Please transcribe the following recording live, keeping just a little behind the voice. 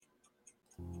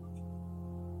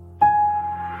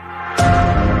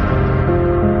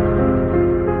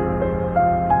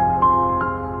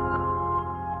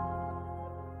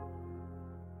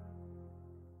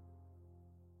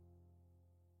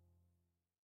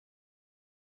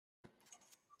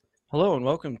Hello and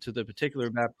welcome to the Particular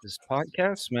Baptist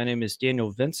Podcast. My name is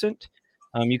Daniel Vincent.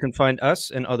 You can find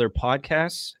us and other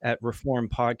podcasts at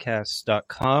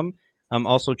reformpodcasts.com.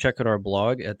 Also, check out our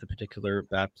blog at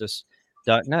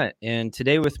theparticularbaptist.net. And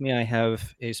today with me, I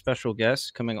have a special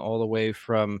guest coming all the way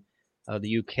from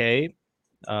the UK,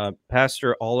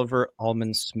 Pastor Oliver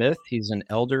Allman Smith. He's an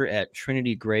elder at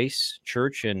Trinity Grace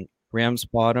Church in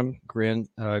Ramsbottom,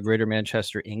 Greater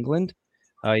Manchester, England.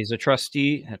 He's a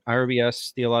trustee at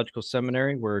RBS Theological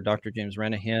Seminary, where Dr. James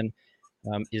Renahan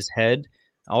is head.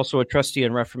 Also a trustee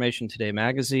in Reformation Today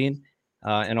magazine,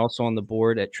 and also on the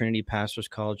board at Trinity Pastors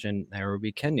College in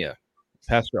Nairobi, Kenya.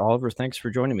 Pastor Oliver, thanks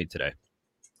for joining me today.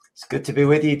 It's good to be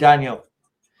with you, Daniel.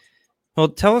 Well,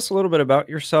 tell us a little bit about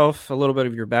yourself, a little bit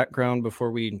of your background before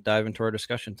we dive into our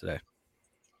discussion today.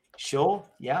 Sure,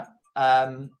 yeah.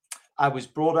 I was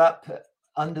brought up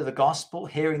under the gospel,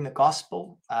 hearing the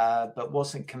gospel, but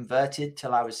wasn't converted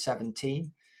till I was 17.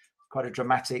 Quite a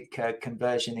dramatic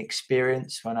conversion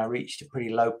experience when I reached a pretty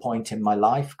low point in my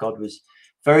life. God was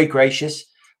very gracious.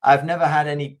 I've never had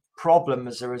any problem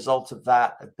as a result of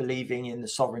that, of believing in the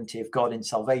sovereignty of God in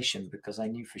salvation, because I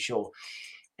knew for sure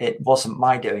it wasn't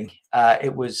my doing.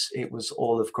 It was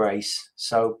all of grace.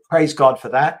 So praise God for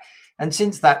that. And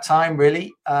since that time,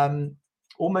 really,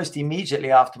 almost immediately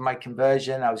after my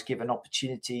conversion, I was given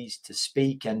opportunities to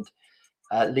speak and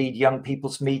lead young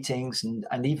people's meetings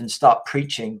and even start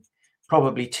preaching,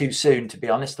 probably too soon, to be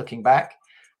honest, looking back.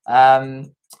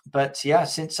 But yeah,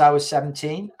 since I was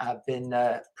 17, I've been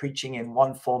preaching in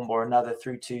one form or another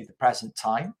through to the present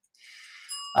time.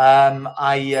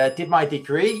 I did my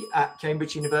degree at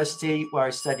Cambridge University, where I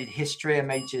studied history. I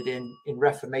majored in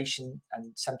Reformation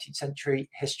and 17th century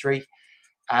history.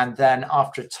 And then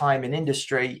after a time in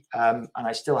industry, and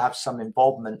I still have some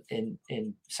involvement in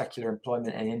secular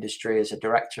employment and industry as a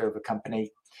director of a company,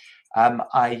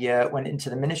 I went into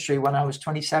the ministry when I was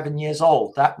 27 years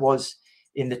old. That was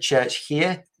in the church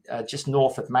here, just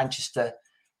north of Manchester.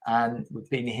 And we've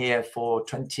been here for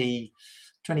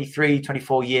 23,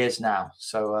 24 years now.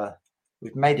 So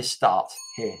we've made a start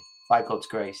here by God's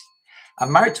grace.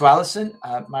 I'm married to Alison,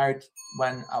 married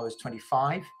when I was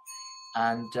 25.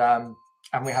 And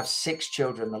we have 6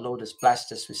 children. The Lord has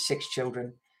blessed us with 6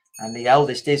 children. And the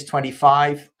eldest is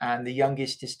 25 and the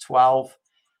youngest is 12.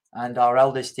 And our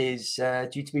eldest is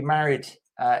due to be married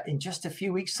in just a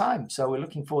few weeks' time. So we're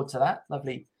looking forward to that.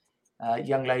 Lovely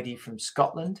young lady from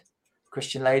Scotland,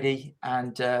 Christian lady.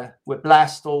 And we're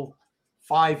blessed. All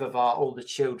 5 of our older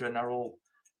children are all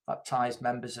baptized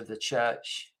members of the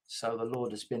church. So the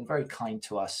Lord has been very kind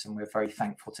to us, and we're very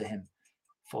thankful to him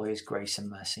for his grace and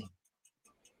mercy.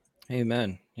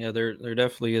 Amen. Yeah, there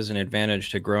definitely is an advantage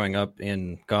to growing up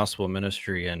in gospel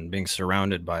ministry and being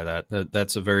surrounded by that.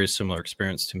 That's a very similar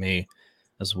experience to me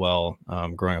as well,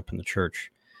 growing up in the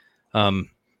church.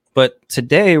 But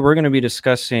today we're going to be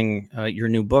discussing your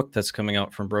new book that's coming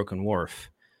out from Broken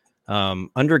Wharf.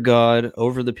 Under God,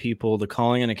 Over the People, the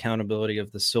Calling and Accountability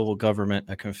of the Civil Government,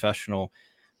 a Confessional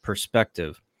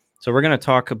Perspective. So we're going to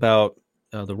talk about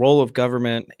the role of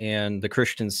government and the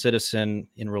Christian citizen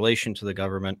in relation to the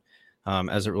government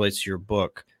as it relates to your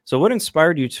book. So what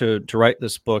inspired you to write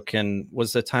this book, and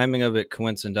was the timing of it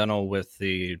coincidental with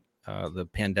the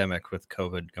pandemic with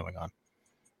COVID going on?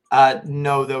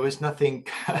 No, there was nothing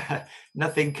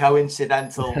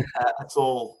coincidental at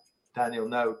all, Daniel.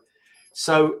 No.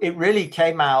 So it really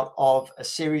came out of a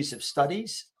series of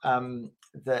studies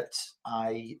that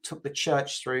I took the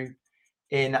church through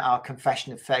in our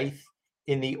confession of faith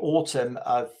in the autumn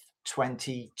of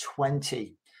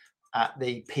 2020, at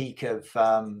the peak of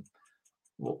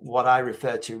what I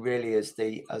refer to really as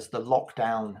the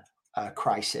lockdown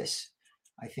crisis.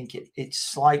 I think it's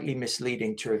slightly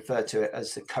misleading to refer to it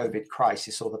as the COVID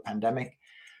crisis or the pandemic.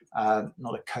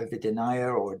 Not a COVID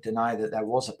denier or deny that there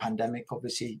was a pandemic.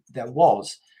 Obviously, there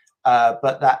was,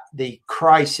 but that the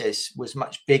crisis was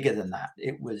much bigger than that.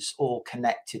 It was all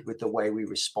connected with the way we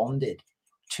responded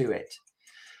to it.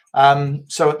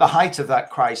 So at the height of that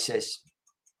crisis,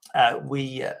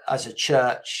 we as a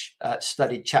church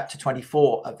studied chapter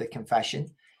 24 of the confession.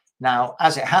 Now,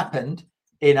 as it happened,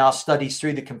 in our studies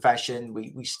through the confession,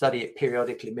 we study it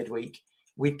periodically midweek.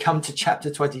 We'd come to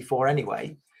chapter 24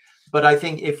 anyway. But I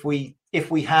think if we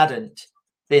hadn't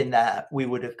been there, we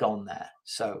would have gone there.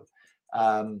 So,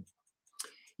 as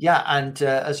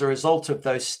a result of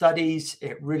those studies,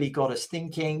 it really got us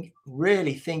thinking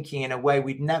in a way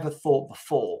we'd never thought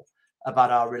before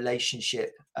about our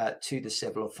relationship to the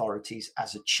civil authorities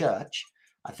as a church.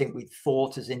 I think we'd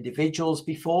thought as individuals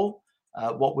before,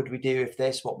 what would we do if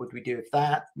this? What would we do if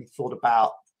that? We thought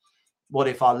about What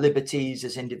if our liberties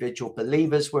as individual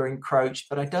believers were encroached?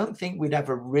 But I don't think we'd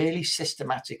ever really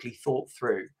systematically thought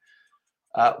through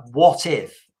what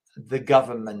if the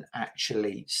government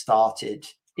actually started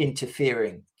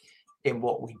interfering in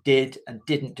what we did and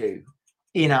didn't do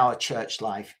in our church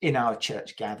life, in our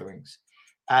church gatherings.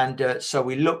 And so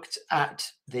we looked at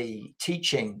the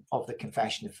teaching of the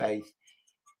Confession of Faith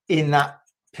in that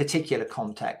particular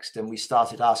context, and we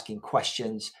started asking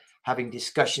questions, having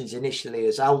discussions initially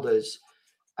as elders,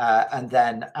 and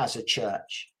then as a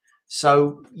church.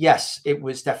 So yes, it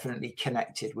was definitely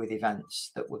connected with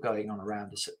events that were going on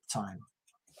around us at the time.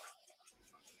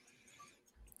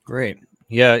 Great.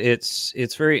 Yeah,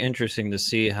 it's very interesting to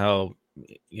see how,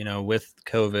 with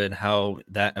COVID, how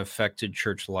that affected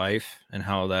church life, and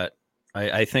how that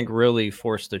I think really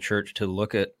forced the church to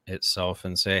look at itself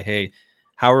and say, hey,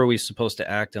 how are we supposed to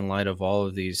act in light of all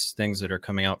of these things that are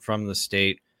coming out from the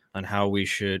state on how we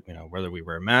should, whether we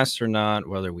wear masks or not,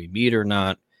 whether we meet or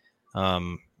not.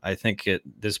 I think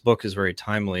this book is very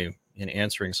timely in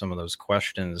answering some of those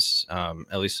questions,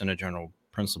 at least in a general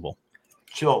principle.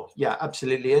 Sure. Yeah,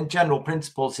 absolutely. And general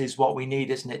principles is what we need,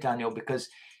 isn't it, Daniel? Because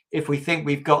if we think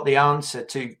we've got the answer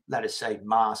to, let us say,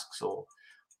 masks or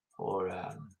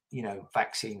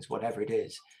vaccines, whatever it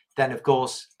is, then of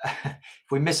course,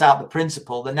 if we miss out the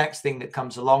principle, the next thing that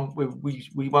comes along,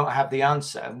 we won't have the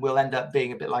answer, and we'll end up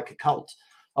being a bit like a cult.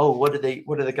 Oh, what do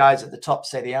the guys at the top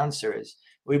say the answer is?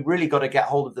 We've really got to get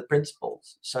hold of the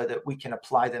principles so that we can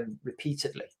apply them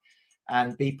repeatedly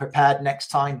and be prepared next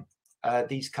time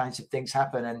these kinds of things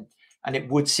happen. And it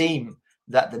would seem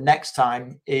that the next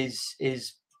time is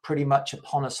pretty much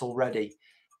upon us already,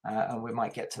 and we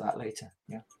might get to that later.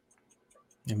 Yeah.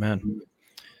 Amen.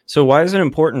 So why is it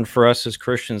important for us as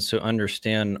Christians to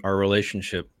understand our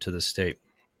relationship to the state?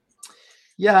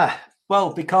 Yeah,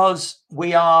 well, because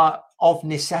we are of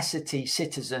necessity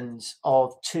citizens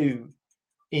of two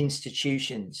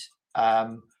institutions,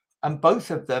 and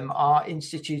both of them are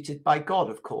instituted by God,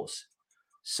 of course.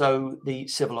 So the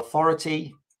civil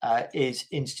authority is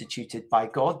instituted by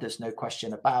God. There's no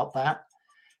question about that,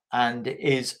 and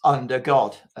is under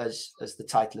God, as the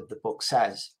title of the book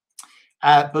says.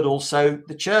 But also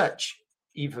the church,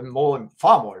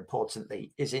 far more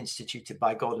importantly, is instituted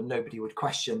by God, and nobody would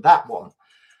question that one.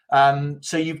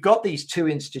 So you've got these two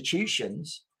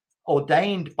institutions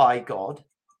ordained by God,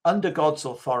 under God's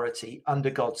authority, under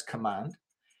God's command.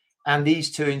 And these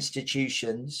two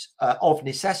institutions, of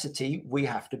necessity, we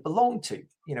have to belong to.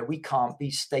 We can't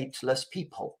be stateless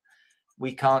people.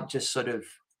 We can't just sort of,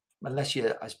 unless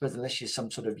you're some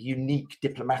sort of unique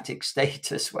diplomatic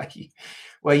status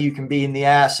where you can be in the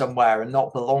air somewhere and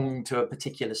not belong to a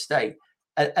particular state.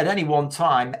 At any one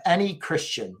time, any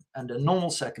Christian under normal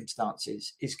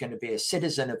circumstances is going to be a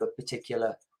citizen of a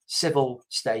particular civil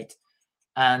state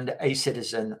and a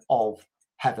citizen of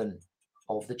heaven,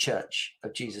 of the Church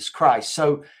of Jesus Christ.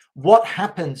 So what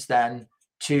happens then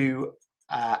to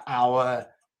our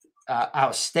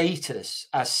status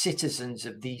as citizens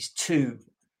of these two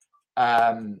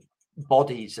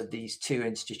bodies, of these two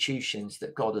institutions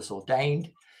that God has ordained?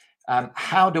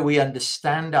 How do we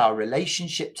understand our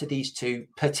relationship to these two,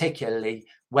 particularly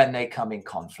when they come in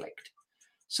conflict?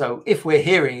 So if we're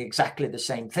hearing exactly the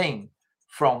same thing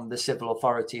from the civil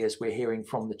authority as we're hearing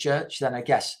from the church, then I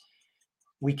guess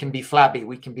we can be flabby,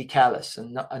 we can be careless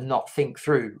and not think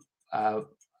through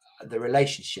the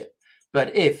relationship.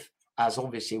 But if, as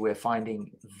obviously we're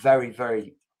finding very,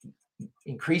 very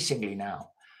increasingly now,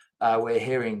 we're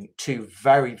hearing two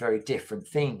very, very different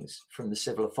things from the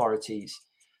civil authorities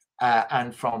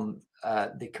and from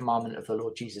the commandment of the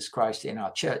Lord Jesus Christ in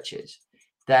our churches,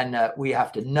 then we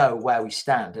have to know where we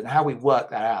stand and how we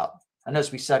work that out. And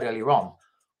as we said earlier on,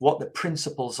 what the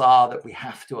principles are that we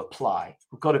have to apply.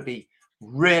 We've got to be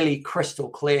really crystal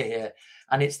clear here.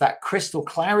 And it's that crystal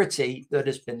clarity that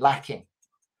has been lacking.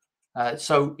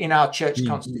 So in our church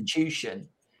constitution,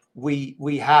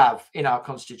 we have in our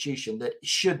constitution that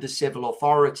should the civil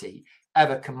authority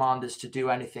ever command us to do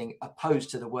anything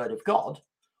opposed to the word of God,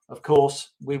 of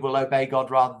course, we will obey God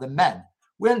rather than men.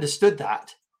 We understood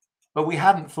that, but we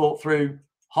hadn't thought through,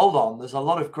 hold on, there's a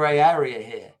lot of gray area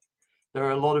here. There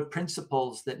are a lot of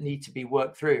principles that need to be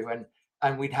worked through,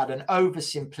 and we'd had an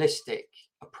oversimplistic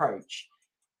approach.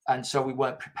 And so we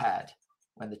weren't prepared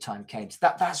when the time came. So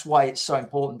that's why it's so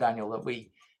important, Daniel, that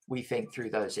we think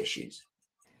through those issues.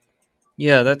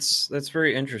 Yeah, that's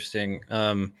very interesting,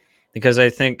 because I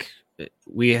think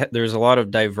there's a lot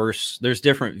of there's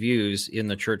different views in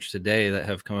the church today that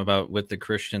have come about with the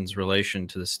Christian's relation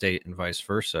to the state and vice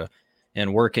versa,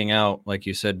 and working out, like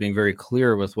you said, being very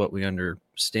clear with what we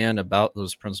understand about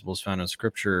those principles found in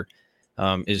Scripture,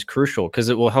 is crucial, because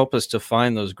it will help us to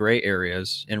find those gray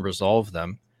areas and resolve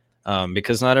them,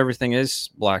 because not everything is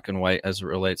black and white as it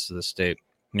relates to the state.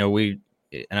 And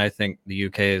I think the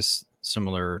UK is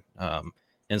similar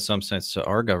in some sense to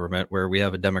our government, where we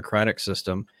have a democratic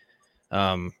system,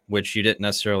 which you didn't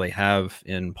necessarily have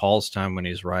in Paul's time when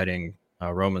he's writing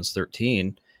Romans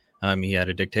 13. He had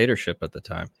a dictatorship at the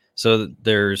time. So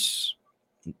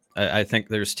I think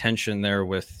there's tension there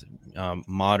with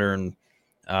modern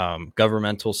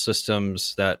governmental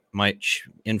systems that might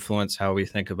influence how we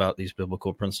think about these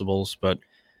biblical principles. But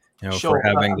Sure, for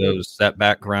having that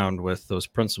background with those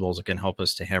principles, it can help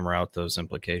us to hammer out those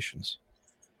implications.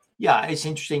 Yeah, it's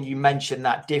interesting you mentioned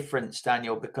that difference,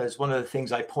 Daniel, because one of the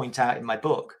things I point out in my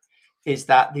book is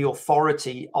that the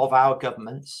authority of our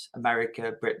governments,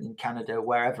 America, Britain, Canada,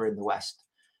 wherever in the West,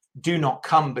 do not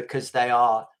come because they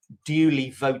are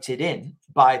duly voted in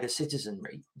by the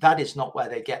citizenry. That is not where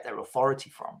they get their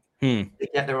authority from. They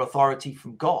get their authority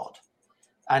from God.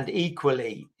 And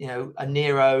equally, a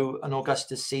Nero, an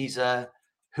Augustus Caesar,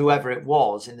 whoever it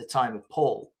was in the time of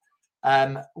Paul,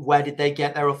 where did they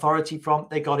get their authority from?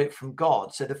 They got it from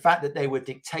God. So the fact that they were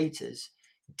dictators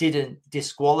didn't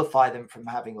disqualify them from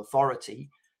having authority,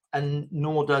 and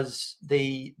nor does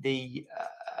the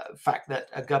fact that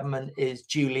a government is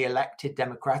duly elected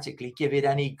democratically give it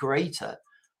any greater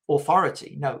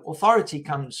authority. No, authority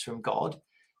comes from God,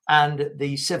 and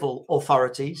the civil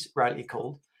authorities, rightly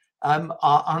called,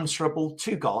 are answerable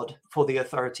to God for the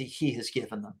authority he has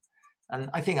given them. And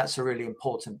I think that's a really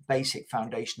important, basic,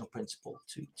 foundational principle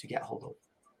to get hold of.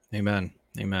 Amen.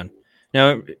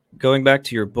 Now, going back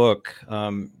to your book,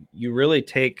 you really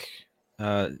take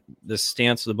the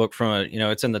stance of the book from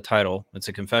it's in the title. It's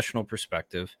a confessional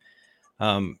perspective.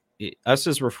 Us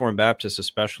as Reformed Baptists,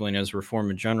 especially, and as Reformed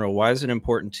in general, why is it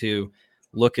important to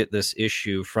look at this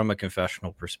issue from a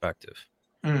confessional perspective?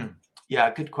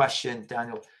 Yeah, good question,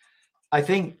 Daniel. I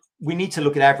think we need to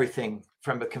look at everything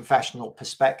from a confessional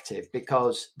perspective,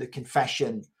 because the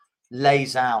confession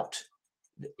lays out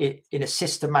it in a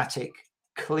systematic,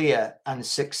 clear and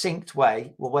succinct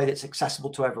way, a way that's accessible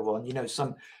to everyone.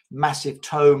 Some massive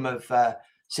tome of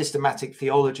systematic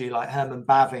theology like Herman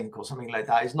Bavinck or something like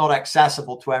that is not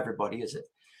accessible to everybody, is it?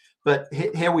 But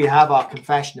here we have our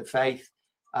confession of faith.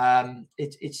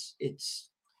 It's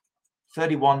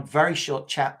 31 very short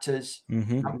chapters. I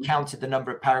haven't counted the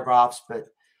number of paragraphs, but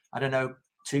I don't know,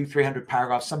 200-300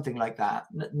 paragraphs, something like that.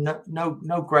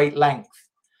 No great length,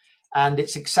 and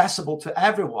it's accessible to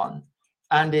everyone,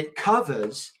 and it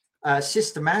covers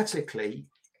systematically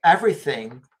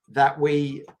everything that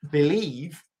we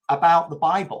believe about the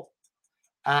Bible,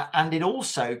 and it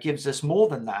also gives us more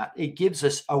than that. It gives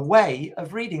us a way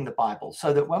of reading the Bible,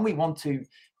 so that when we want to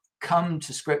come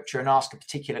to Scripture and ask a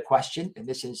particular question, in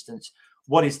this instance,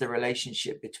 what is the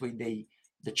relationship between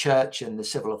the church and the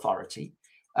civil authority?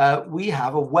 We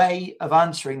have a way of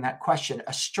answering that question,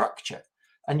 a structure.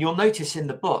 And you'll notice in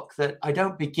the book that I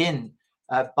don't begin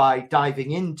by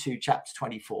diving into chapter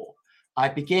 24. I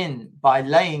begin by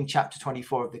laying chapter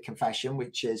 24 of the confession,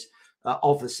 which is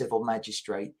of the civil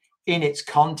magistrate, in its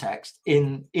context,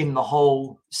 in the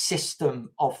whole system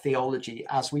of theology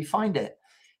as we find it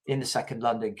in the Second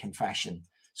London Confession.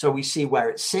 So we see where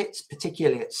it sits,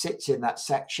 particularly it sits in that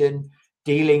section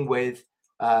dealing with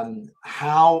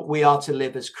how we are to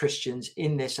live as Christians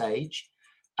in this age,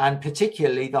 and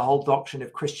particularly the whole doctrine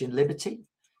of Christian liberty,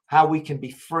 how we can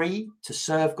be free to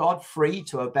serve God, free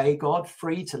to obey God,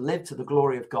 free to live to the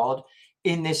glory of God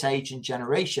in this age and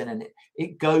generation. And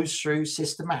it goes through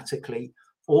systematically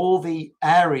all the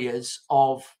areas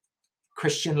of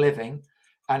Christian living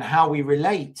and how we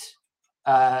relate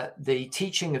the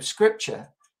teaching of Scripture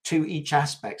to each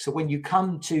aspect. So when you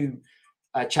come to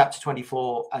chapter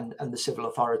 24 and the civil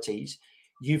authorities,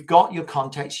 you've got your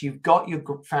context, you've got your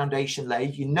foundation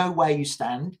laid, you know where you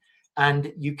stand,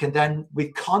 and you can then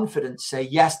with confidence say,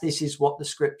 yes, this is what the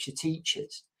Scripture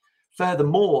teaches.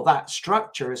 Furthermore, that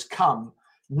structure has come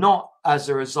not as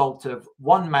a result of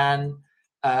one man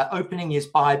opening his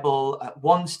Bible at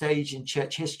one stage in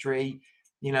church history.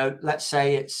 Let's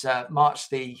say it's March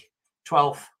the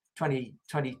 12th,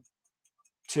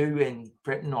 2022 in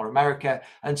Britain or America,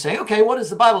 and saying, okay, what does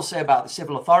the Bible say about the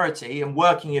civil authority, and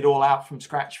working it all out from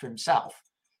scratch for himself.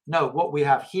 No, what we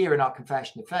have here in our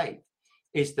confession of faith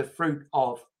is the fruit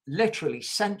of literally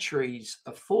centuries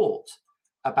of thought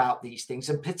about these things,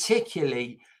 and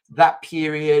particularly that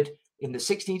period in the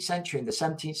 16th century and the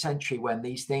 17th century when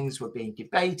these things were being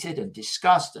debated and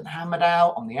discussed and hammered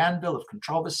out on the anvil of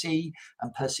controversy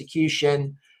and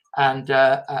persecution. And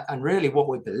really what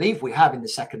we believe we have in the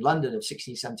Second London of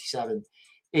 1677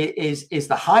 is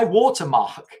the high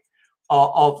watermark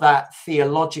of that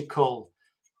theological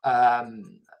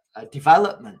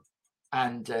development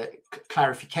and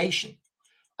clarification.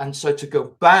 And so to go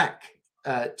back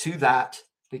to that,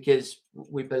 because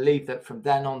we believe that from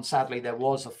then on, sadly, there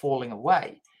was a falling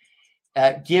away,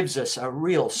 gives us a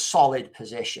real solid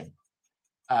position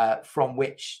from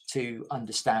which to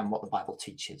understand what the Bible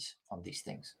teaches on these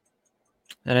things.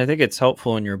 And I think it's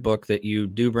helpful in your book that you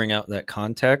do bring out that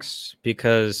context,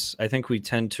 because I think we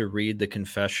tend to read the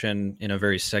confession in a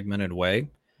very segmented way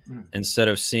instead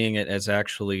of seeing it as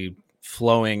actually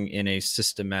flowing in a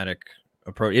systematic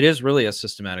approach. It is really a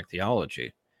systematic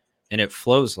theology, and it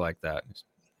flows like that.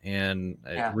 And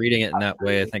reading it in that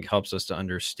way, I think, helps us to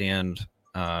understand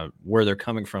where they're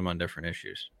coming from on different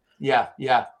issues.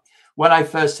 Yeah. When I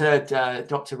first heard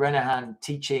Dr. Renehan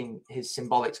teaching his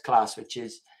symbolics class, which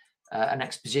is an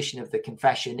exposition of the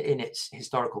confession in its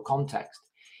historical context,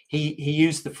 he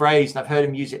used the phrase, and I've heard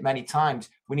him use it many times,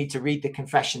 we need to read the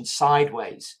confession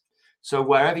sideways. So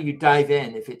wherever you dive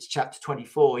in, if it's chapter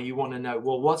 24, you want to know,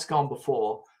 well, what's gone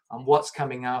before and what's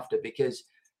coming after, because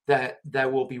there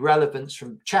will be relevance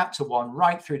from chapter 1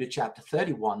 right through to chapter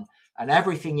 31 and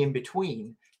everything in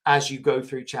between as you go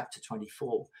through chapter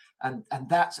 24. And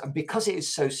because it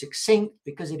is so succinct,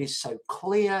 because it is so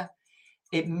clear,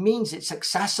 it means it's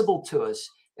accessible to us,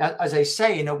 as I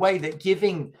say, in a way that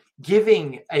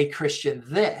giving a Christian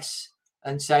this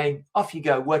and saying, off you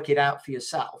go, work it out for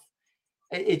yourself.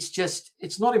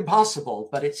 It's not impossible,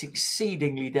 but it's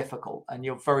exceedingly difficult, and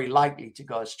you're very likely to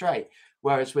go astray.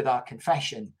 Whereas with our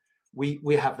confession,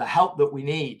 we have the help that we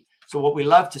need. So what we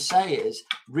love to say is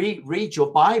read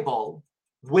your Bible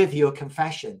with your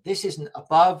confession. This isn't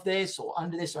above this or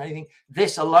under this or anything.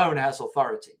 This alone has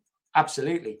authority.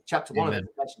 Absolutely. Chapter 1 of the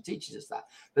confession teaches us that.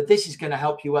 But this is going to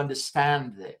help you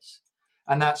understand this.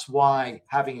 And that's why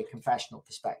having a confessional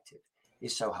perspective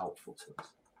is so helpful to us.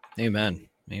 Amen.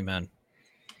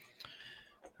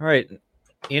 All right.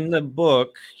 In the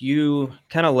book, you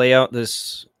kind of lay out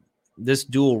this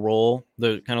dual role,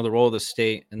 the role of the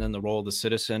state and then the role of the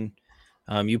citizen.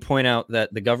 You point out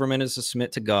that the government is to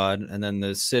submit to God, and then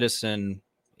the citizen,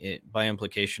 by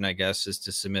implication, I guess, is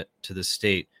to submit to the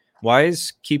state. Why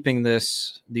is keeping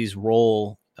these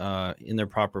role in their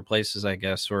proper places, I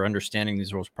guess, or understanding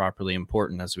these roles properly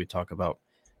important as we talk about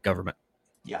government?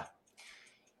 Yeah.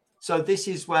 So this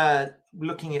is where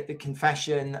looking at the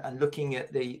confession and looking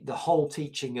at the whole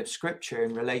teaching of Scripture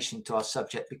in relation to our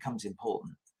subject becomes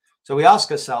important. So we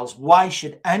ask ourselves, why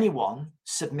should anyone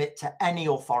submit to any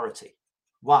authority?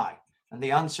 Why? And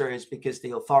the answer is because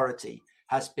the authority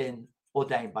has been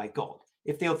ordained by God.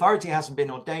 If the authority hasn't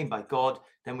been ordained by God,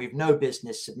 then we've no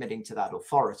business submitting to that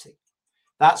authority.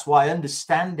 That's why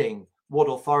understanding what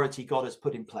authority God has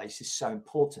put in place is so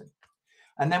important.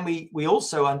 And then we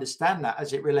also understand that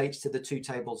as it relates to the two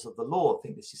tables of the law. I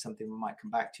think this is something we might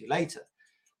come back to later.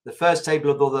 The first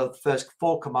table of the first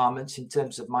 4 commandments in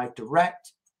terms of my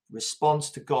direct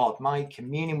response to God, my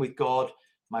communion with God,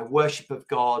 my worship of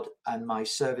God, and my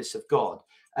service of God.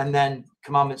 And then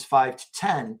commandments 5 to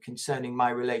 10 concerning my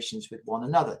relations with one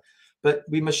another. But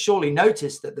we must surely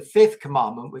notice that the 5th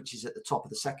commandment, which is at the top of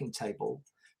the second table,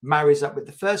 marries up with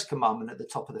the first commandment at the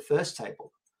top of the first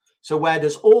table. So where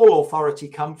does all authority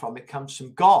come from? It comes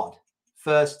from God.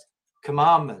 First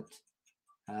commandment,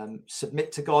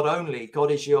 submit to God only.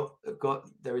 God is your God.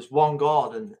 There is one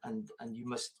God, and you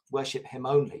must worship him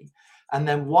only. And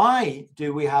then why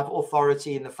do we have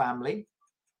authority in the family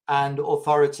and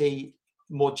authority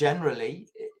more generally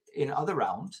in other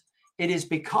realms? It is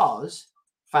because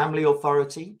family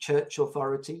authority, church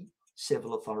authority,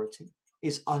 civil authority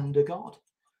is under God.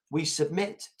 We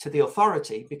submit to the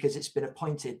authority because it's been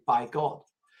appointed by God.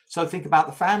 So think about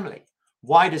the family.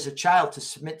 Why does a child to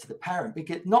submit to the parent?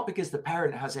 Not because the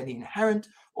parent has any inherent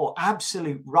or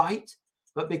absolute right,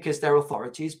 but because their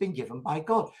authority has been given by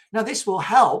God. Now, this will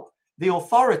help the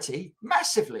authority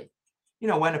massively. You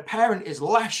know, when a parent is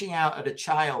lashing out at a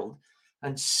child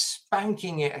and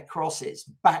spanking it across its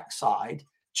backside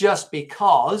just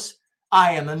because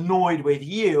I am annoyed with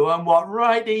you, and what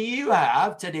right do you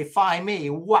have to defy me?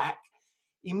 Whack.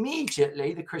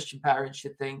 Immediately, the Christian parent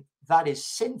should think that is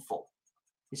sinful.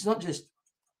 It's not just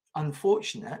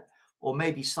unfortunate or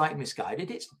maybe slightly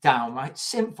misguided. It's downright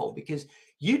sinful because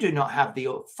you do not have the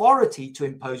authority to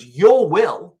impose your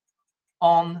will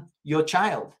on your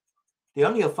child. The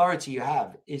only authority you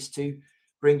have is to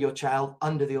bring your child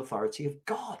under the authority of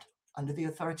God. Under the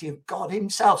authority of God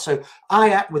himself. So I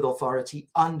act with authority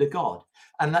under God.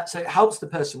 And so it helps the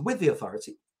person with the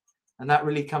authority. And that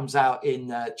really comes out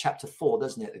in chapter 4,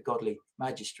 doesn't it? The godly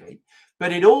magistrate.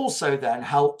 But it also then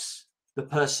helps the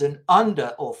person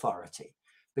under authority.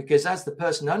 Because as the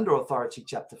person under authority,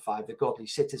 chapter 5, the godly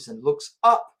citizen looks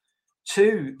up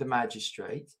to the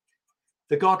magistrate,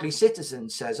 the godly citizen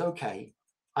says, okay,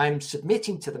 I'm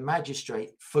submitting to the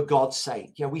magistrate for God's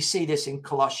sake. You know, we see this in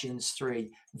Colossians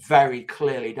 3 very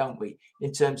clearly, don't we?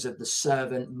 In terms of the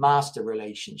servant-master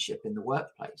relationship in the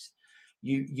workplace.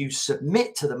 You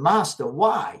submit to the master.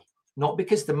 Why? Not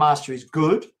because the master is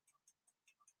good,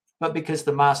 but because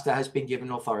the master has been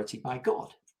given authority by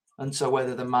God. And so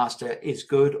whether the master is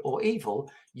good or evil,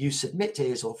 you submit to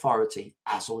his authority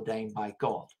as ordained by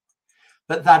God.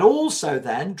 But that also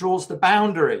then draws the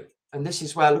boundary. And this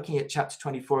is where, looking at chapter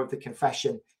 24 of the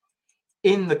Confession,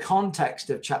 in the context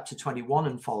of chapter 21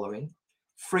 and following,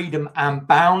 freedom and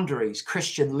boundaries,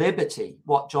 Christian liberty,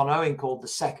 what John Owen called the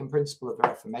second principle of the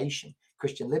Reformation,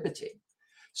 Christian liberty.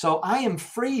 So I am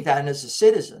free then as a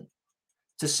citizen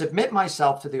to submit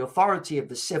myself to the authority of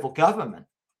the civil government,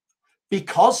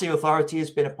 because the authority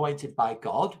has been appointed by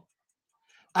God.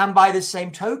 And by the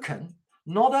same token,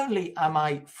 not only am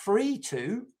I free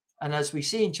to, and as we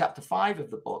see in chapter 5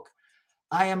 of the book,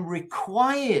 I am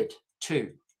required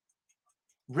to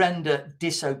render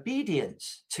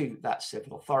disobedience to that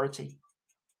civil authority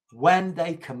when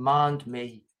they command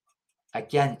me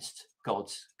against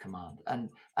God's command. And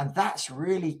that's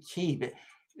really key.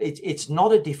 It's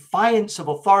not a defiance of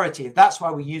authority. That's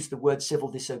why we use the word civil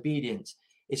disobedience.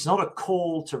 It's not a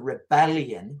call to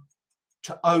rebellion,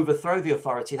 to overthrow the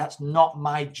authority. That's not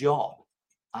my job.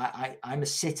 I'm a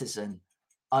citizen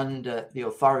under the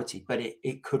authority, but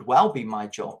it could well be my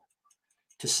job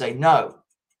to say, no,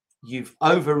 you've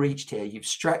overreached here, you've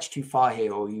stretched too far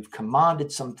here, or you've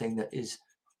commanded something that is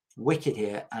wicked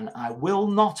here, and I will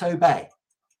not obey.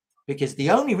 Because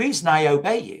the only reason I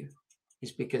obey you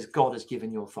is because God has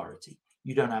given you authority.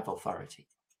 You don't have authority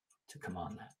to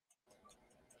command that.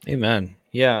 Amen.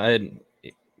 Yeah,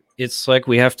 it's like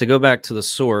we have to go back to the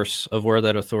source of where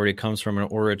that authority comes from in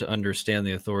order to understand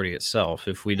the authority itself.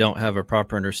 If we don't have a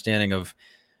proper understanding of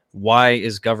why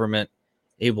is government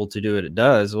able to do what it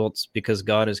does, well, it's because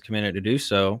God has commanded to do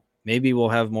so. Maybe we'll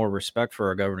have more respect for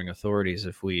our governing authorities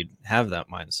if we have that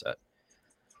mindset.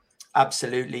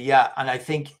 Absolutely, yeah. And I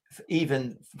think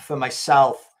even for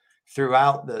myself,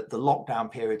 throughout the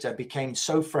lockdown periods, I became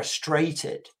so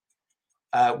frustrated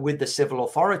with the civil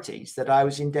authorities that I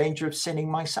was in danger of sinning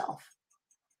myself,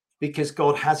 because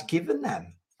God has given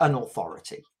them an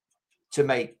authority to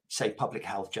make, say, public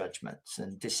health judgments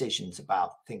and decisions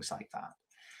about things like that.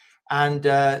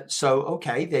 And so,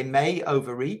 okay, they may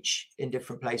overreach in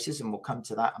different places, and we'll come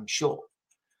to that, I'm sure.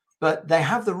 But they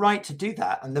have the right to do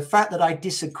that. And the fact that I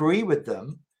disagree with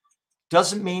them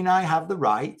doesn't mean I have the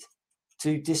right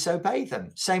to disobey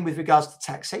them. Same with regards to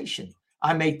taxation.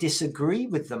 I may disagree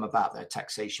with them about their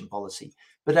taxation policy,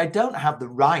 but I don't have the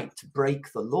right to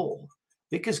break the law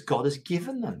because God has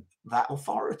given them that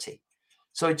authority.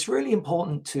 So it's really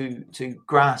important to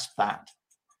grasp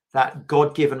that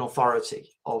God-given authority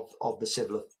of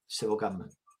the civil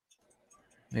government.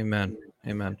 Amen.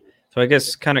 Amen. So I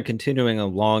guess kind of continuing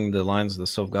along the lines of the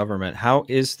civil government, how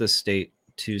is the state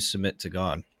to submit to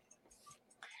God?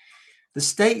 The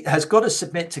state has got to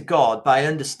submit to God by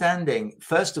understanding,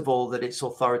 first of all, that its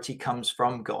authority comes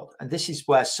from God. And this is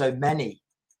where so many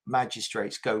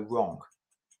magistrates go wrong.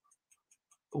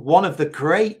 One of the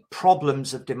great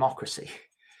problems of democracy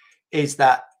is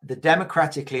that the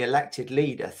democratically elected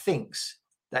leader thinks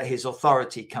that his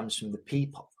authority comes from the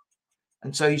people.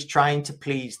 And so he's trying to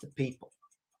please the people.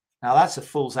 Now, that's a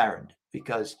fool's errand,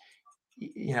 because,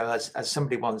 you know, as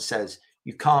somebody once says,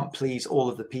 you can't please all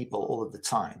of the people all of the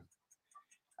time.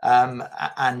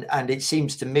 And it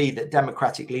seems to me that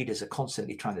democratic leaders are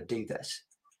constantly trying to do this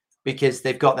because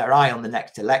they've got their eye on the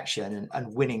next election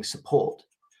and winning support.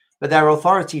 But their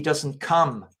authority doesn't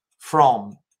come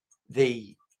from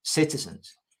the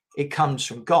citizens. It comes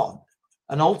from God.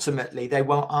 And ultimately, they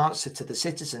won't answer to the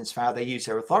citizens for how they use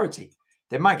their authority.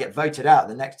 They might get voted out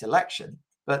the next election,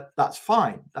 but that's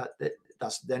fine.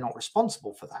 They're not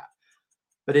responsible for that.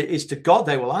 But it is to God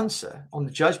they will answer on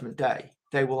the judgment day.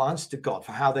 They will answer to God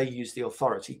for how they use the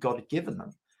authority God had given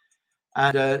them.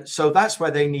 And so that's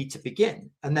where they need to begin.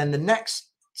 And then the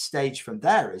next stage from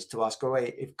there is to ask,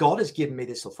 okay, if God has given me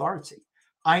this authority,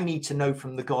 I need to know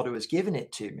from the God who has given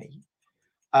it to me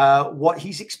what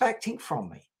he's expecting from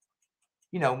me.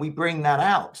 You know, we bring that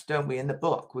out, don't we, in the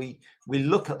book? We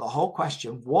look at the whole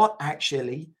question, what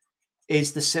actually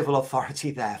is the civil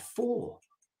authority there for?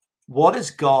 What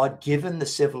has God given the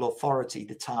civil authority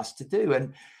the task to do?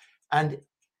 And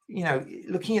you know,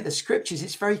 looking at the scriptures,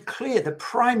 it's very clear the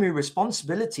primary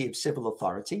responsibility of civil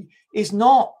authority is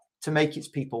not to make its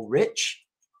people rich,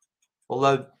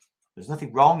 although there's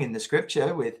nothing wrong in the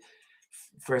scripture with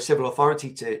for a civil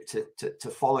authority to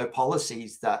follow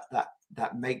policies that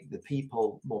make the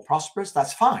people more prosperous,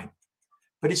 that's fine.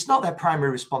 But it's not their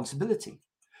primary responsibility,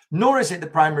 nor is it the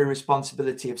primary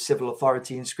responsibility of civil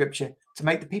authority in Scripture to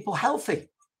make the people healthy.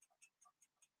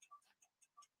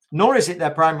 Nor is it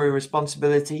their primary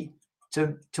responsibility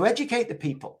to educate the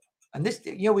people. And this,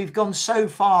 we've gone so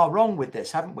far wrong with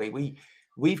this, haven't we?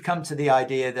 We've come to the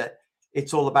idea that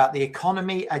it's all about the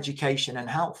economy, education, and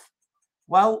health.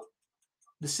 Well,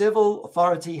 the civil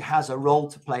authority has a role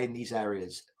to play in these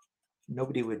areas.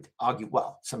 Nobody would argue.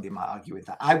 Well, somebody might argue with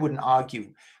that. I wouldn't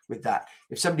argue with that.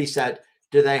 If somebody said,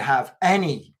 do they have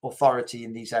any authority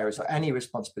in these areas or any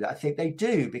responsibility? I think they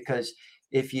do, because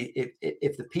if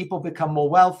the people become more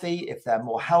wealthy, if they're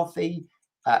more healthy,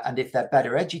 and if they're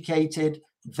better educated,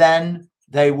 then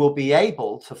they will be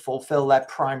able to fulfill their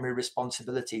primary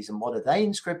responsibilities. And what are they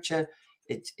in Scripture?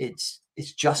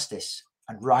 It's justice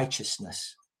and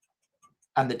righteousness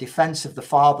and the defense of the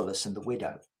fatherless and the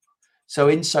widow. So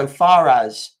insofar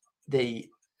as the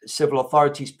civil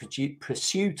authorities'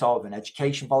 pursuit of an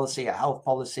education policy, a health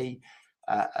policy,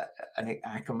 an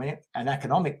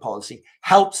economic policy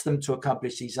helps them to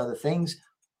accomplish these other things,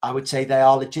 I would say they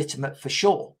are legitimate for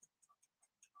sure.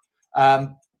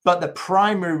 But the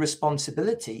primary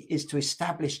responsibility is to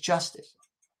establish justice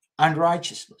and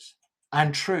righteousness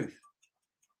and truth.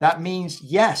 That means,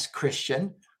 yes,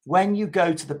 Christian, when you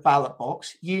go to the ballot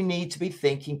box, you need to be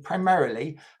thinking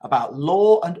primarily about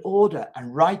law and order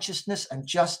and righteousness and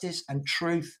justice and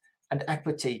truth and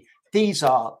equity. These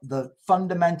are the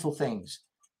fundamental things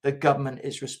that government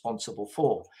is responsible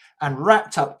for. And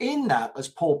wrapped up in that, as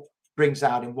Paul brings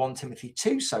out in 1 Timothy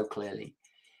 2 so clearly,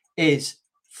 is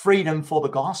freedom for the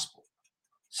gospel.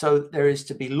 So there is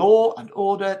to be law and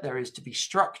order, there is to be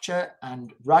structure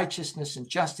and righteousness and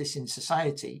justice in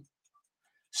society,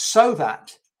 so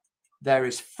that there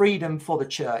is freedom for the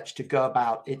church to go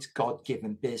about its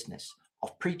God-given business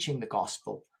of preaching the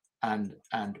gospel and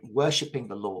worshiping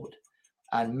the Lord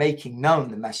and making known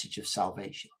the message of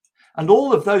salvation. And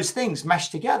all of those things mesh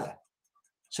together.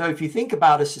 So if you think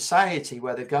about a society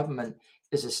where the government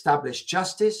is established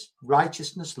justice,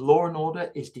 righteousness, law and order,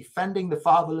 is defending the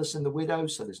fatherless and the widow,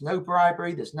 so there's no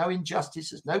bribery, there's no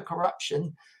injustice, there's no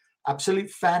corruption, absolute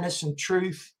fairness and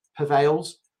truth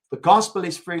prevails. The gospel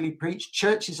is freely preached.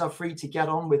 Churches are free to get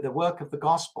on with the work of the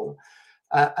gospel.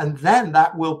 And then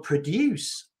that will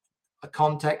produce a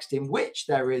context in which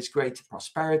there is greater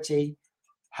prosperity,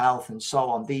 health, and so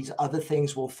on. These other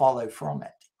things will follow from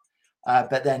it.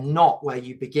 But they're not where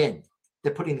you begin.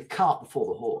 They're putting the cart before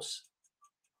the horse.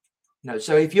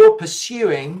 So if you're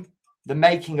pursuing the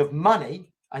making of money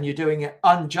and you're doing it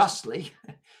unjustly,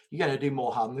 you're going to do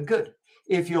more harm than good.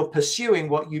 If you're pursuing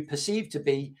what you perceive to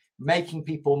be making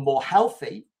people more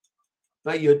healthy,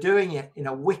 but you're doing it in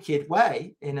a wicked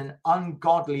way, in an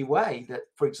ungodly way that,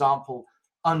 for example,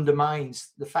 undermines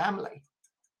the family,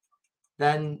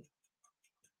 then,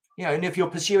 and if you're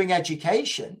pursuing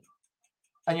education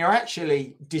and you're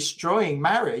actually destroying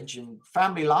marriage and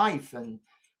family life and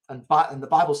the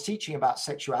Bible's teaching about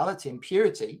sexuality and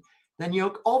purity, then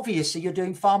you're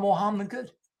doing far more harm than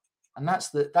good. And that's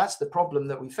the problem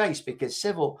that we face, because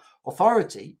civil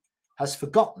authority has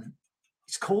forgotten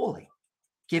its calling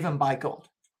given by God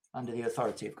under the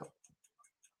authority of God.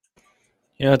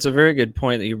 It's a very good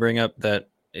point that you bring up, that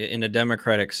in a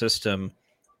democratic system,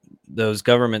 those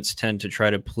governments tend to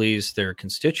try to please their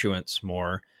constituents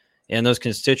more. And those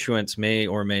constituents may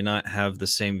or may not have the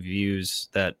same views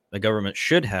that a government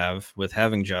should have with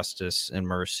having justice and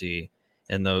mercy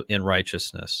and in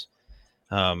righteousness.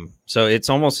 So it's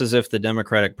almost as if the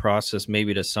democratic process,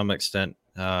 maybe to some extent,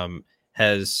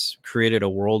 has created a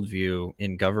worldview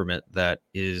in government that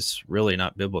is really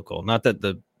not biblical. Not that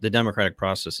the democratic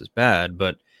process is bad,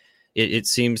 but it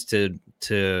seems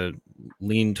to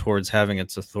lean towards having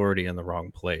its authority in the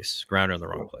wrong place, grounded in the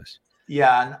wrong place.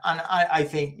 Yeah, and I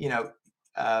think,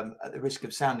 at the risk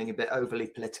of sounding a bit overly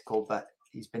political, but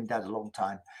he's been dead a long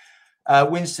time,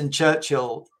 Winston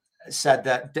Churchill said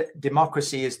that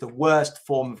democracy is the worst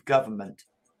form of government,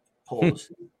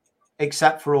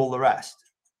 except for all the rest.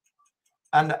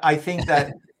 And I think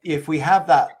that if we have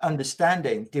that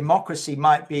understanding, democracy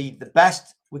might be the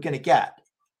best we're going to get,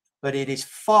 but it is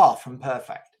far from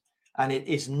perfect. And it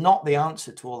is not the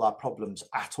answer to all our problems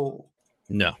at all.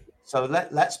 No. So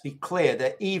let's be clear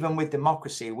that even with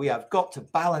democracy, we have got to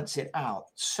balance it out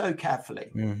so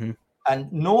carefully. Mm-hmm.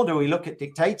 And nor do we look at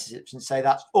dictatorships and say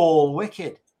that's all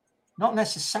wicked. Not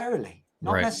necessarily.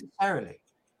 Not necessarily.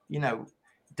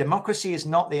 Democracy is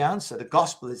not the answer. The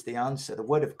gospel is the answer. The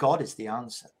word of God is the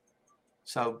answer.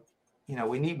 So,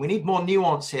 we need more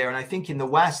nuance here. And I think in the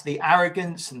West, the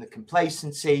arrogance and the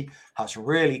complacency has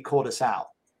really caught us out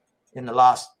in the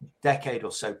last decade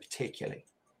or so, particularly.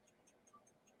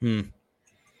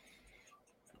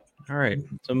 All right.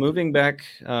 So moving back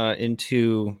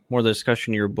into more of the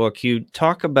discussion in your book, you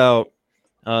talk about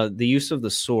the use of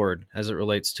the sword as it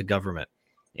relates to government.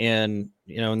 And,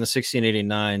 in the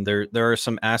 1689, there are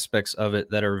some aspects of it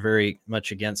that are very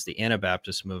much against the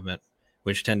Anabaptist movement,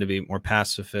 which tend to be more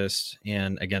pacifist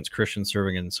and against Christians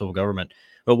serving in civil government.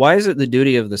 But why is it the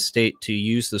duty of the state to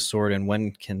use the sword, and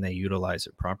when can they utilize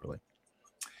it properly?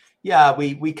 Yeah,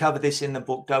 we cover this in the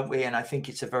book, don't we? And I think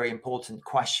it's a very important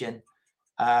question.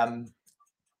 There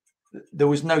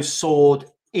was no sword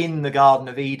in the Garden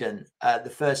of Eden. The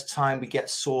first time we get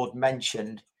sword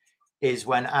mentioned is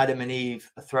when Adam and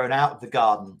Eve are thrown out of the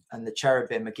garden, and the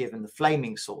cherubim are given the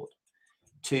flaming sword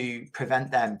to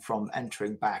prevent them from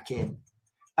entering back in.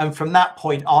 And from that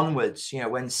point onwards,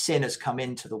 when sin has come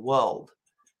into the world,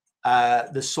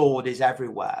 the sword is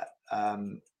everywhere,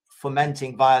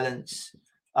 fomenting violence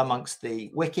amongst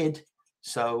the wicked.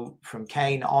 So from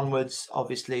Cain onwards,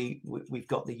 obviously, we've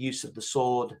got the use of the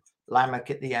sword,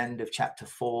 Lamech at the end of chapter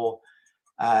 4.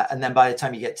 And then by the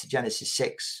time you get to Genesis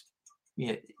 6,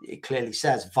 it clearly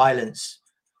says violence,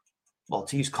 well,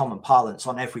 to use common parlance,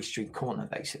 on every street corner,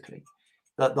 basically.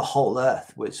 That the whole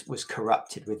earth was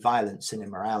corrupted with violence and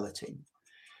immorality.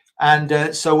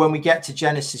 And so when we get to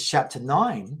Genesis chapter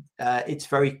 9, it's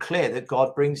very clear that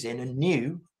God brings in a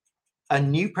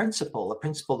new principle, a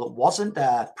principle that wasn't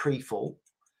there pre-fall,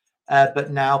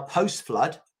 but now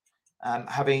post-flood,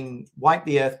 having wiped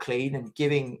the earth clean and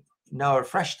giving Noah a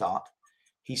fresh start.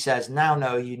 He says, now,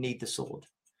 Noah, you need the sword.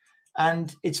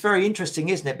 And it's very interesting,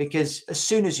 isn't it? Because as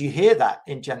soon as you hear that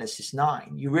in Genesis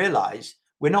 9, you realize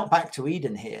we're not back to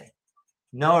Eden here.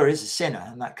 Noah is a sinner,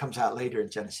 and that comes out later in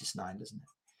Genesis 9, doesn't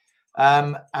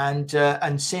it?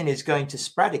 And sin is going to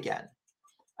spread again.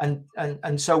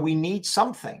 And so we need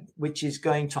something which is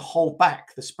going to hold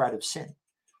back the spread of sin.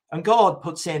 And God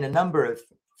puts in a number of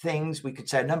things, we could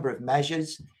say a number of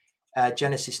measures,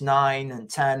 Genesis 9 and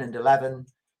 10 and 11,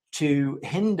 to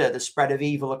hinder the spread of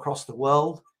evil across the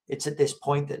world. It's at this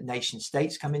point that nation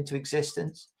states come into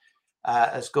existence,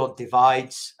 as God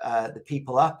divides the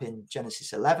people up in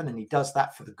Genesis 11, and he does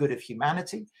that for the good of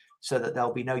humanity, so that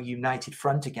there'll be no united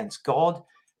front against God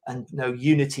and no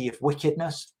unity of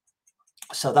wickedness.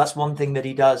 So that's one thing that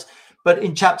he does. But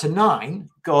in chapter 9,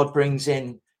 God brings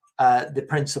in the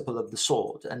principle of the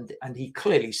sword. And he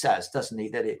clearly says, doesn't he,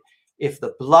 that if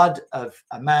the blood of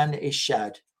a man is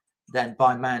shed, then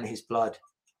by man his blood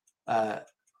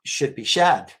should be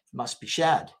shed, must be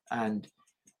shed. And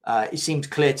it seems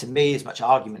clear to me, there's much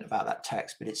argument about that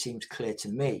text, but it seems clear to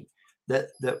me that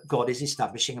God is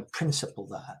establishing a principle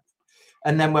there.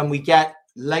 And then when we get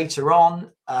later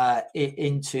on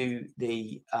into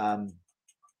the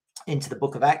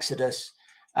book of Exodus,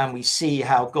 and we see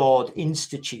how God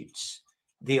institutes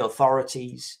the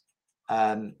authorities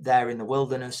there in the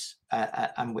wilderness,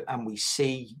 and we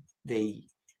see the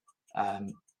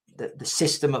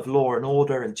system of law and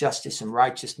order and justice and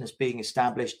righteousness being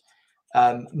established,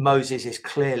 Moses is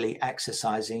clearly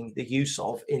exercising the use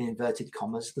of, in inverted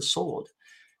commas, the sword.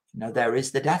 There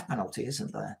is the death penalty,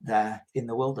 isn't there in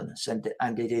the wilderness, and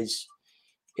it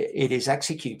is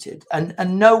executed.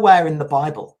 And nowhere in the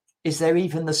Bible is there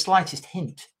even the slightest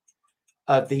hint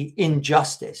of the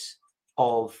injustice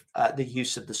of the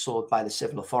use of the sword by the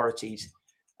civil authorities.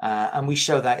 And we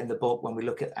show that in the book when we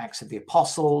look at Acts of the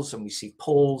Apostles, and we see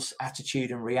Paul's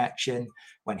attitude and reaction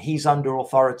when he's under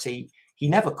authority. He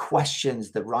never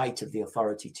questions the right of the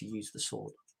authority to use the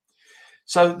sword.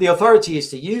 So the authority is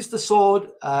to use the sword,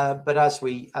 but as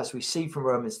we see from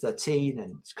Romans 13,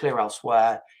 and it's clear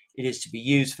elsewhere, it is to be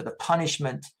used for the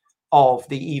punishment of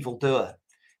the evildoer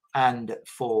and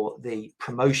for the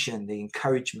promotion, the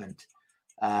encouragement,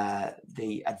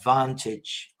 the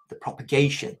advantage, the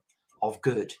propagation of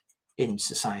good in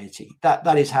society.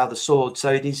 That is how the sword.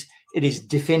 So it is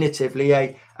definitively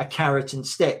a carrot and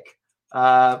stick.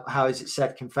 How is it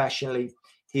said confessionally?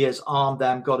 He has armed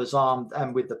them, God has armed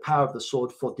them with the power of the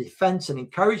sword for defense and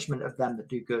encouragement of them that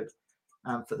do good,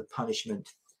 and for the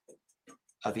punishment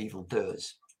of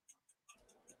evildoers.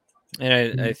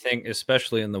 And I think,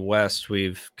 especially in the West,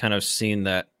 we've kind of seen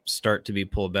that start to be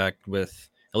pulled back with,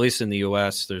 at least in the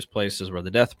U.S., there's places where the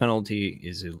death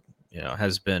penalty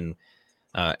has been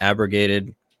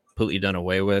abrogated, completely done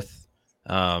away with.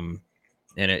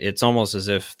 And it's almost as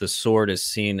if the sword is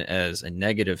seen as a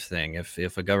negative thing.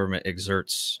 If a government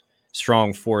exerts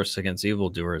strong force against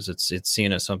evildoers, it's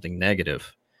seen as something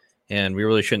negative. And we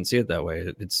really shouldn't see it that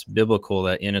way. It's biblical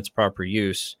that in its proper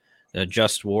use,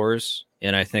 just wars,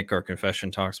 and I think our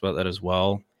confession talks about that as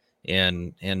well,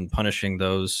 and punishing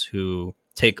those who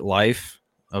take life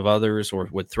of others or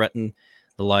would threaten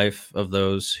the life of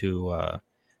those who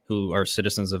are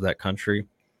citizens of that country.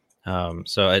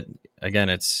 Again,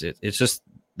 it's just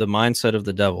the mindset of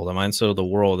the devil, the mindset of the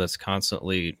world that's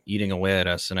constantly eating away at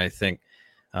us. And I think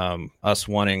us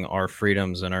wanting our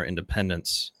freedoms and our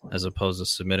independence as opposed to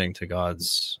submitting to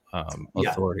God's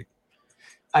authority.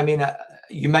 I mean,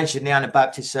 you mentioned the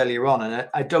Anabaptists earlier on, and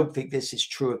I don't think this is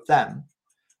true of them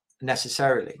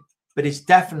necessarily, but it's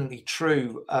definitely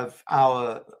true of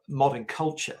our modern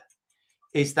culture,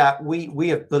 is that we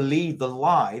have believed the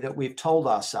lie that we've told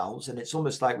ourselves, and it's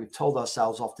almost like we've told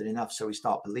ourselves often enough, so we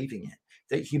start believing it,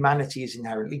 that humanity is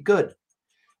inherently good,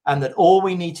 and that all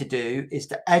we need to do is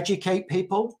to educate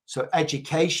people. So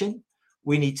education,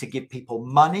 we need to give people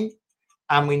money,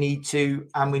 and we need to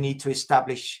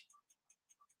establish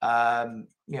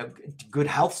good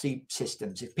healthy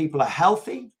systems. If people are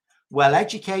healthy, well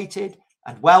educated,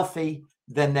 and wealthy,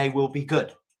 then they will be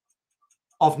good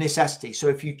of necessity. So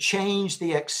if you change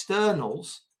the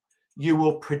externals, you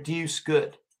will produce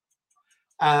good.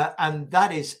 And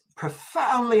that is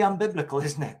profoundly unbiblical,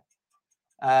 isn't it?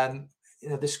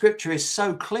 The scripture is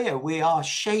so clear. We are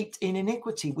shaped in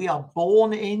iniquity. We are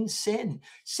born in sin.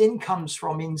 Sin comes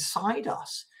from inside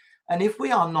us. And if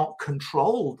we are not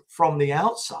controlled from the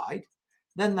outside,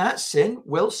 then that sin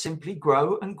will simply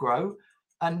grow and grow,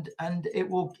 and it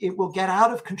will get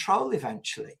out of control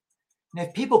eventually. And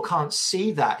if people can't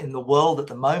see that in the world at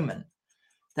the moment,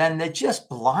 then they're just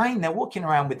blind. They're walking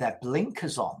around with their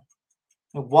blinkers on.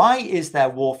 And why is there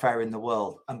warfare in the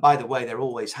world? And by the way, there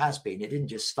always has been. It didn't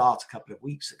just start a couple of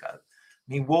weeks ago. I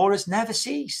mean, war has never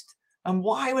ceased. And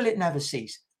why will it never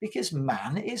cease? Because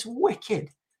man is wicked.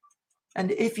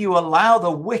 And if you allow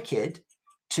the wicked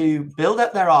to build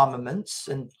up their armaments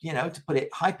and, to put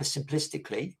it hyper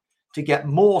simplistically, to get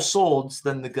more swords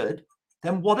than the good,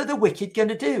 then what are the wicked going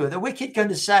to do? Are the wicked going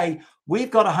to say,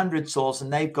 we've got 100 swords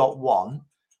and they've got one?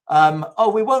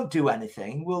 We won't do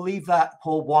anything. We'll leave that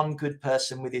poor one good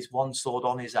person with his one sword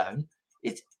on his own.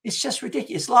 It's just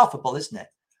ridiculous. It's laughable, isn't it?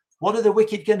 What are the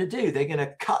wicked going to do? They're going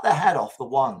to cut the head off the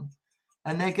one,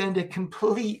 and they're going to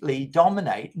completely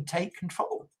dominate and take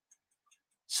control.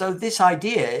 So this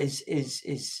idea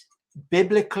is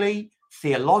biblically,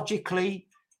 theologically,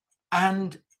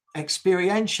 and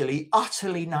experientially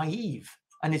utterly naive,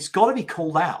 and it's got to be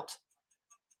called out.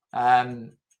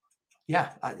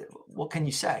 What can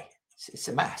you say? It's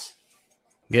a mess.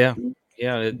 There's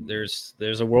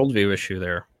a worldview issue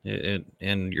there,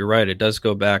 and you're right. It does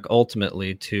go back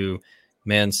ultimately to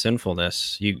man's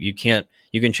sinfulness. You can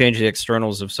change the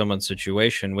externals of someone's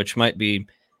situation, which might be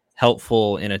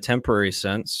helpful in a temporary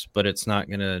sense, but it's not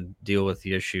going to deal with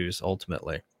the issues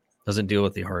ultimately. Doesn't deal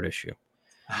with the heart issue.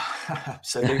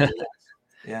 Absolutely.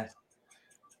 Yeah.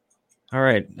 All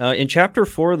right. In chapter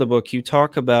 4 of the book, you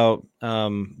talk about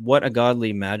what a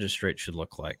godly magistrate should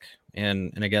look like.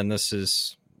 And again, this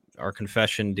is our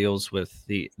confession deals with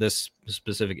this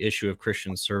specific issue of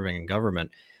Christians serving in government.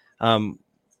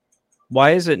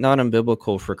 Why is it not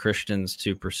unbiblical for Christians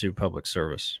to pursue public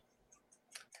service?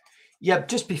 Yeah,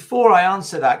 just before I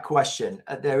answer that question,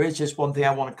 there is just one thing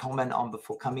I want to comment on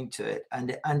before coming to it.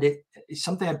 And it's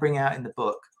something I bring out in the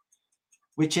book,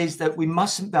 which is that we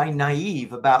mustn't be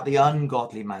naive about the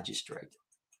ungodly magistrate.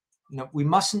 We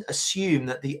mustn't assume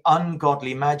that the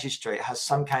ungodly magistrate has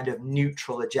some kind of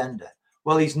neutral agenda.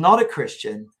 Well, he's not a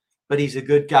Christian, but he's a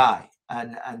good guy,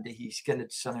 and he's going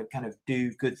to kind of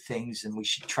do good things, and we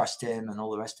should trust him and all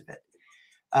the rest of it.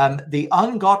 The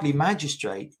ungodly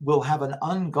magistrate will have an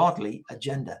ungodly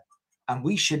agenda, and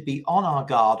we should be on our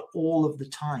guard all of the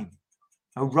time.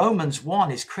 Now, Romans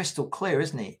 1 is crystal clear,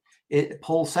 isn't he?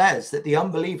 Paul says that the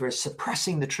unbeliever is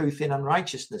suppressing the truth in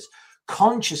unrighteousness,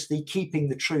 consciously keeping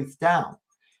the truth down.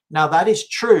 Now, that is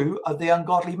true of the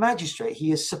ungodly magistrate.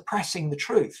 He is suppressing the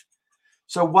truth.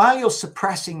 So while you're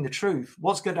suppressing the truth,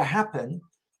 what's going to happen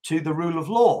to the rule of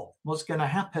law? What's going to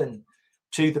happen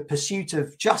to the pursuit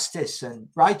of justice and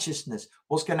righteousness?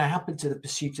 What's going to happen to the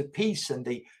pursuit of peace and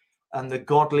the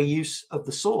godly use of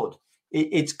the sword?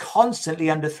 It's constantly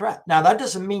under threat. Now, that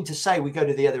doesn't mean to say we go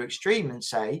to the other extreme and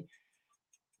say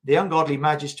the ungodly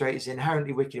magistrate is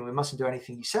inherently wicked and we mustn't do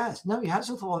anything he says. No, he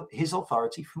has his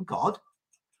authority from God.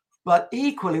 But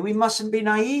equally, we mustn't be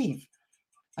naive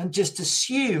and just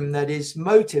assume that his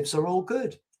motives are all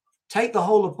good. Take the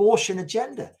whole abortion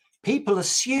agenda. People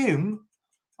assume,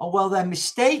 they're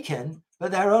mistaken,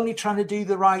 but they're only trying to do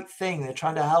the right thing. They're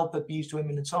trying to help abused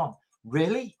women and so on.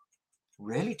 Really?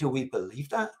 Really? Do we believe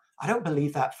that? I don't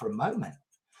believe that for a moment.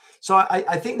 So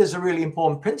I think there's a really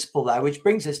important principle there, which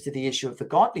brings us to the issue of the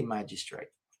godly magistrate.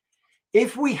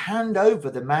 If we hand over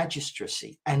the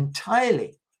magistracy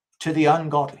entirely to the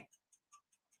ungodly,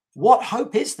 what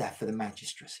hope is there for the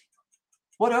magistracy?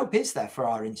 What hope is there for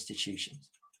our institutions?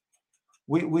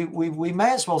 We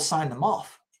may as well sign them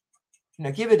off.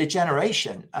 Give it a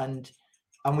generation, and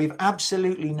we've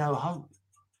absolutely no hope.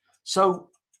 So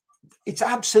it's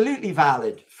absolutely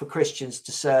valid for Christians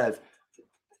to serve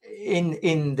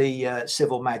in the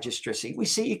civil magistracy. We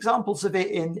see examples of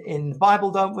it in the Bible,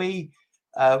 don't we?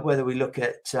 Whether we look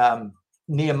at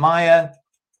Nehemiah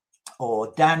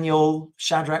or Daniel,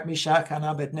 Shadrach, Meshach, and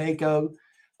Abednego,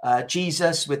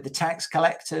 Jesus with the tax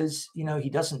collectors, he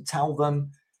doesn't tell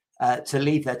them to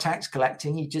leave their tax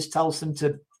collecting. He just tells them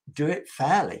to do it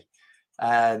fairly.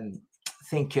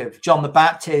 Think of John the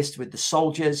Baptist with the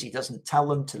soldiers. He doesn't tell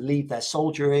them to leave their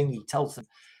soldiering. He tells them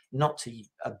not to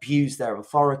abuse their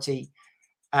authority.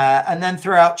 And then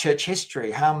throughout church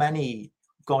history, how many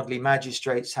godly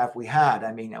magistrates have we had?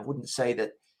 I mean, I wouldn't say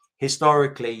that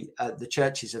historically the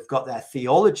churches have got their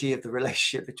theology of the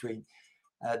relationship between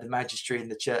the magistrate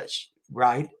and the church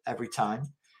right every time.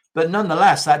 But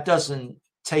nonetheless, that doesn't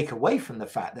take away from the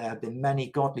fact there have been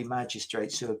many godly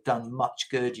magistrates who have done much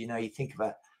good. You think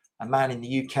of a man in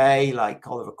the UK like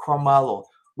Oliver Cromwell or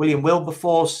William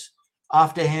Wilberforce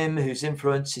after him, whose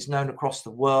influence is known across the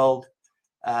world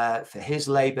for his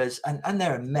labors. And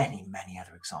there are many, many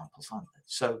other examples, aren't there?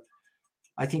 So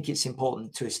I think it's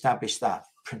important to establish that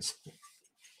principle.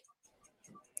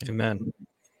 Amen.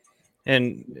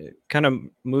 And kind of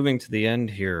moving to the end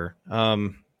here,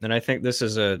 and I think this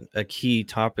is a key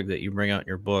topic that you bring out in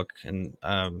your book, and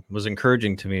was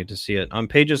encouraging to me to see it. On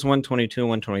pages 122 and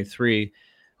 123,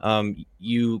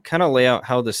 you kind of lay out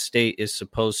how the state is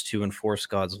supposed to enforce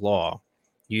God's law.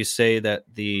 You say that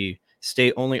the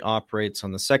state only operates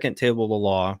on the second table of the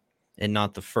law and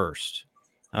not the first.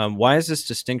 Why is this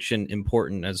distinction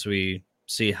important as we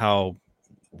see how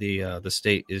the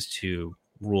state is to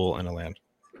rule in a land?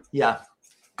 Yeah.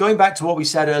 Going back to what we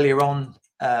said earlier on,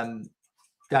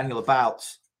 Daniel, about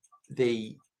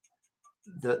the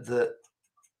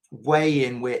way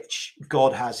in which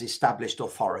God has established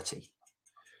authority.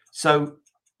 So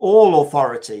all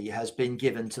authority has been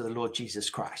given to the Lord Jesus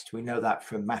Christ. We know that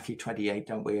from Matthew 28,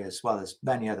 don't we, as well as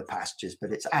many other passages,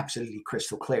 but it's absolutely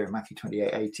crystal clear in Matthew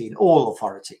 28:18. All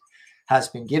authority has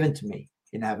been given to me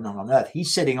in heaven and on earth.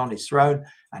 He's sitting on his throne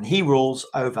and he rules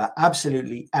over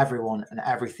absolutely everyone and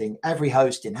everything, every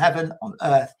host in heaven, on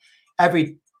earth,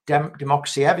 every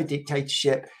democracy, every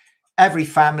dictatorship, every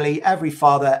family, every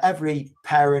father, every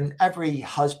parent, every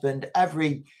husband,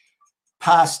 every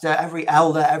pastor, every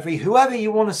elder, every whoever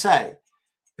you want to say,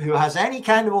 who has any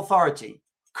kind of authority.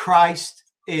 Christ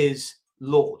is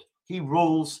Lord. He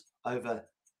rules over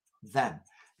them.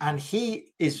 And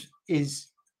he is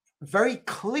very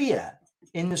clear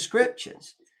in the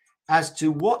scriptures as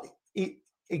to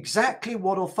exactly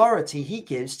what authority he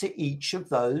gives to each of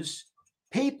those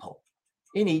people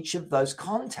in each of those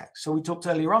contexts. So we talked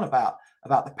earlier on about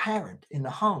the parent in the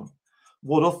home.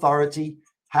 What authority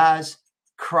has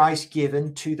Christ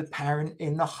given to the parent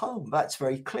in the home? That's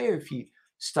very clear if you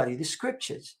study the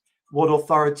scriptures. What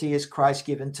authority is Christ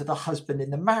given to the husband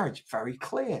in the marriage? Very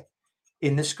clear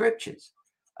in the scriptures.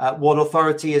 What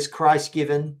authority is Christ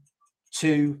given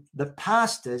to the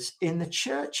pastors in the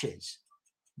churches?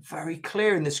 Very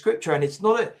clear in the scripture. And it's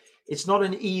not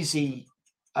an easy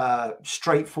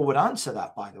straightforward answer,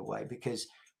 that, by the way, because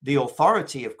the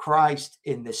authority of Christ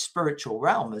in the spiritual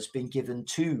realm has been given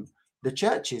to the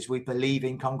churches. We believe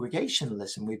in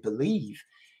congregationalism. We believe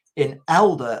in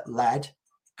elder-led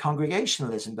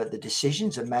congregationalism, but the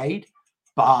decisions are made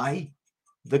by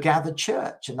the gathered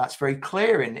church. And that's very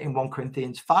clear in 1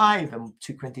 Corinthians 5 and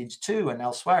 2 Corinthians 2 and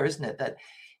elsewhere, isn't it? That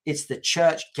it's the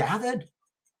church gathered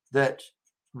that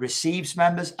receives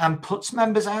members and puts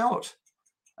members out.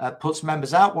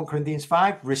 1 Corinthians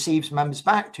 5, receives members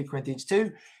back, 2 Corinthians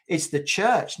 2. It's the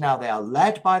church. Now, they are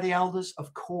led by the elders,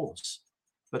 of course,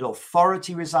 but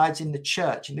authority resides in the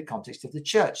church, in the context of the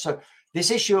church. So this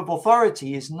issue of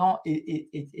authority is not,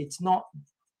 it's not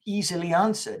easily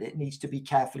answered. It needs to be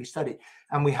carefully studied.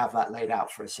 And we have that laid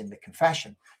out for us in the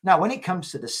confession. Now, when it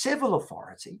comes to the civil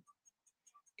authority,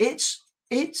 its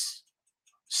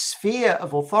sphere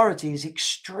of authority is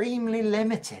extremely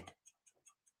limited.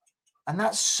 And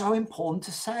that's so important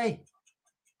to say.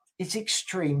 It's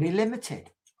extremely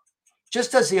limited.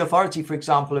 Just as the authority, for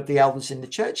example, of the elders in the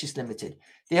church is limited,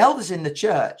 the elders in the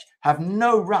church have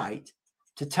no right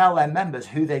to tell their members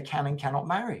who they can and cannot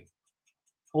marry.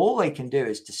 All they can do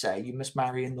is to say, you must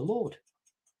marry in the Lord.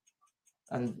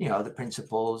 and the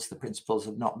principles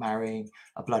of not marrying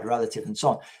a blood relative and so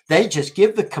on. They just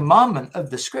give the commandment of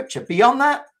the scripture. Beyond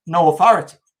that, no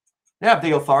authority. They have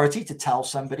the authority to tell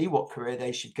somebody what career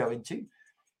they should go into.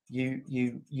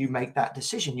 You make that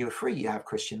decision. You're free. You have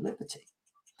Christian liberty.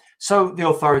 So the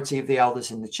authority of the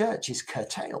elders in the church is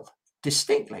curtailed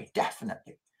distinctly,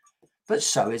 definitely. But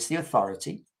so is the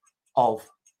authority of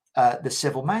the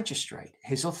civil magistrate.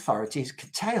 His authority is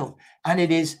curtailed, and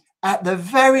it is, at the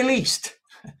very least,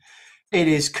 it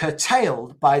is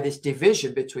curtailed by this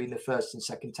division between the first and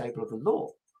second table of the law.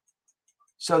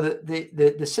 So that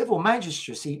the civil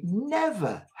magistracy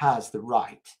never has the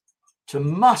right to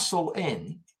muscle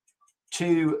in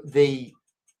to the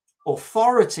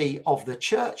authority of the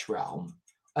church realm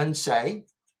and say,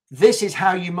 this is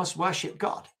how you must worship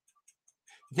God.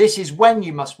 This is when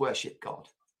you must worship God.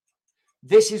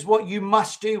 This is what you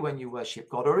must do when you worship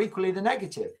God, or equally the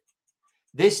negative.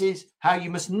 This is how you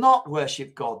must not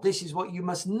worship God. This is what you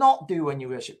must not do when you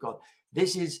worship God.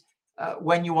 This is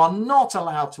when you are not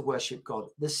allowed to worship God.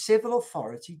 The civil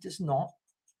authority does not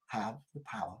have the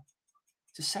power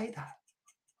to say that.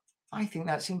 I think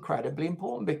that's incredibly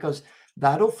important, because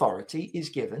that authority is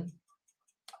given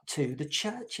to the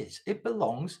churches. It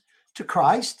belongs to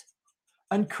Christ,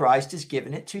 and Christ has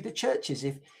given it to the churches.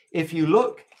 If you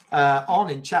look on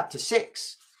in chapter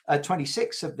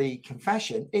 26 of the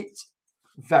confession, it's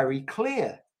very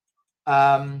clear.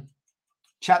 Paragraph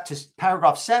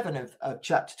 7 of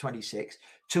chapter 26,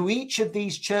 to each of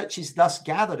these churches thus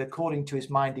gathered according to his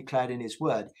mind declared in his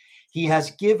word, he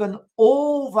has given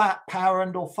all that power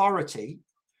and authority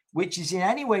which is in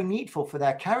any way needful for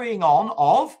their carrying on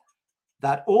of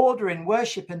that order in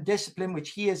worship and discipline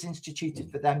which he has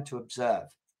instituted for them to observe.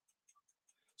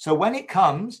 So when it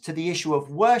comes to the issue of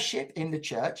worship in the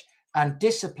church and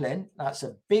discipline, that's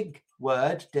a big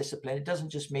word, discipline. It doesn't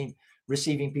just mean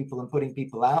receiving people and putting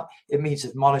people out. It means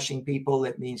admonishing people.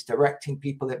 It means directing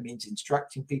people. It means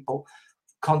instructing people.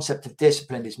 Concept of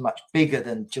discipline is much bigger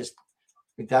than just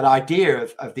that idea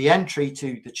of the entry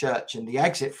to the church and the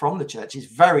exit from the church is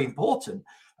very important.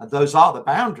 And those are the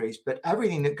boundaries, but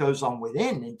everything that goes on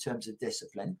within in terms of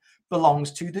discipline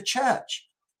belongs to the church,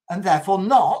 and therefore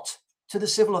not to the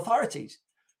civil authorities.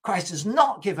 Christ has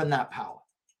not given that power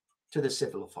to the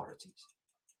civil authorities.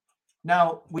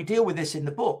 Now, we deal with this in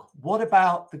the book. What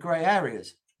about the grey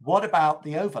areas? What about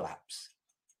the overlaps?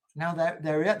 Now,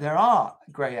 there are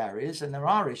grey areas and there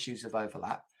are issues of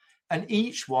overlap, and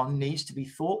each one needs to be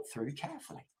thought through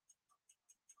carefully.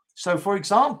 So, for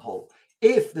example,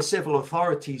 if the civil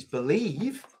authorities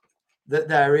believe that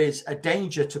there is a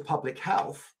danger to public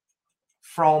health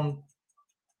from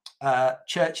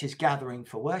churches gathering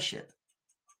for worship,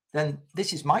 then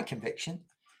this is my conviction.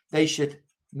 They should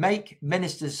make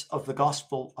ministers of the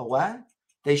gospel aware.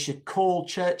 They should call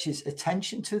churches'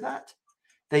 attention to that.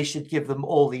 They should give them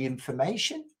all the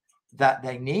information that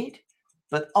they need.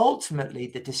 But ultimately,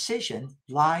 the decision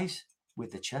lies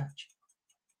with the church,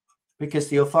 because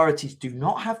the authorities do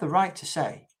not have the right to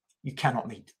say you cannot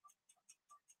meet,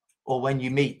 or when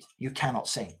you meet, you cannot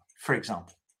sing, for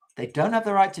example. They don't have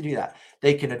the right to do that.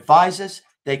 They can advise us,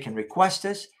 they can request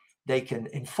us, they can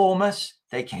inform us,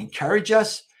 they can encourage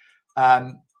us,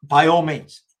 by all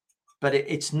means. But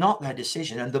it's not their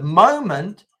decision. And the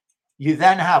moment you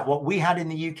then have what we had in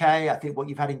the UK, I think what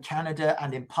you've had in Canada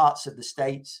and in parts of the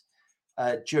States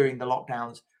during the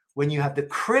lockdowns, when you have the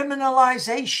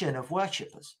criminalization of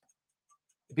worshippers,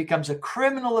 it becomes a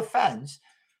criminal offense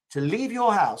to leave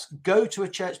your house, go to a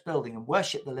church building and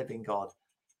worship the living God.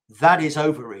 That is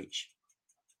overreach,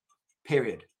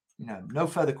 period. No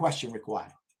further question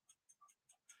required.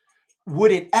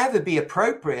 Would it ever be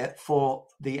appropriate for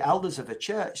the elders of a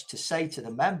church to say to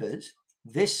the members,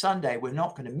 this Sunday, we're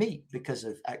not going to meet because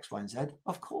of X, Y, and Z?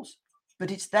 Of course.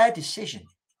 But it's their decision,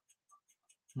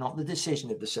 not the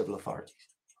decision of the civil authorities.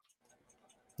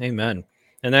 Amen.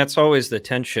 And that's always the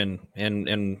tension.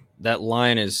 And that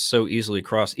line is so easily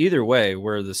crossed either way,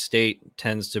 where the state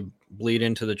tends to bleed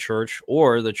into the church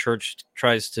or the church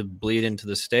tries to bleed into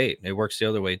the state. It works the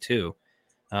other way too.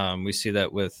 We see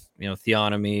that with,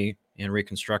 theonomy and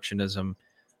Reconstructionism.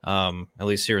 At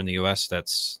least here in the U.S.,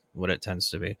 that's what it tends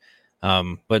to be.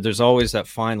 But there's always that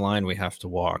fine line we have to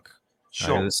walk.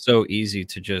 Sure. It's so easy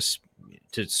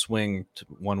to swing to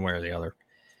one way or the other.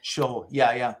 Sure.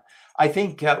 Yeah. I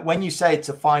think when you say it's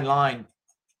a fine line,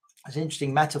 it's an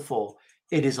interesting metaphor.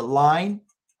 It is a line,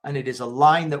 and it is a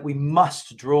line that we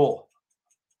must draw.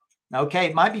 Now, okay,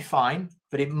 it might be fine,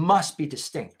 but it must be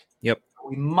distinct. Yep.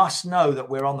 We must know that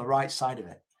we're on the right side of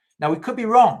it. Now, we could be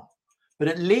wrong, but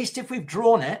at least if we've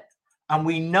drawn it and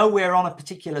we know we're on a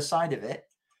particular side of it,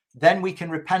 then we can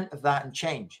repent of that and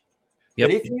change. Yep.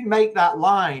 But if you make that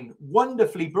line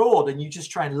wonderfully broad and you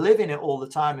just try and live in it all the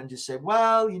time and just say,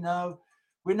 well,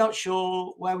 we're not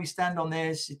sure where we stand on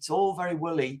this, it's all very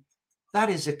woolly, that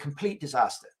is a complete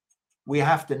disaster. We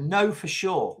have to know for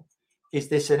sure, is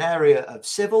this an area of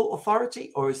civil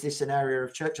authority or is this an area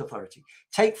of church authority?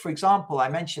 Take, for example, I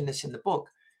mentioned this in the book,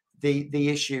 the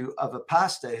issue of a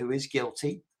pastor who is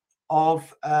guilty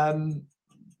of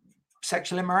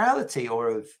sexual immorality or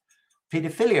of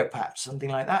pedophilia, perhaps something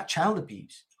like that, child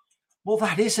abuse. Well,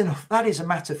 that is a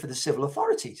matter for the civil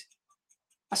authorities.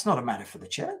 That's not a matter for the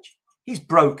church. He's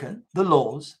broken the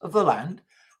laws of the land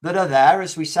that are there,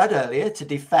 as we said earlier, to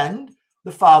defend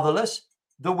the fatherless,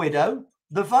 the widow,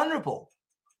 the vulnerable.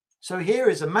 So here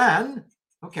is a man,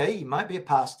 okay, he might be a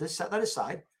pastor, set that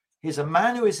aside. Here's a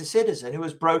man who is a citizen who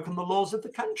has broken the laws of the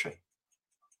country.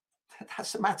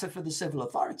 That's a matter for the civil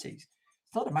authorities.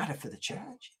 It's not a matter for the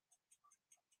church.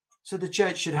 So the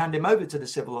church should hand him over to the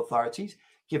civil authorities,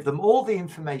 give them all the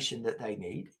information that they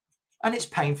need. And it's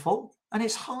painful and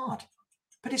it's hard,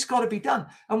 but it's got to be done.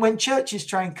 And when churches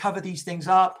try and cover these things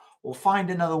up or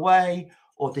find another way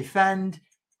or defend,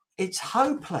 it's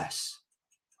hopeless.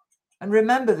 And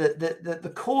remember that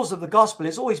the cause of the gospel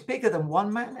is always bigger than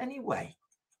one man anyway.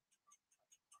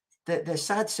 They're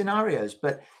sad scenarios,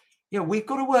 but we've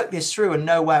got to work this through and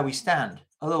know where we stand.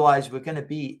 Otherwise, we're going to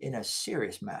be in a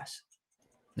serious mess.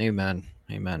 Amen.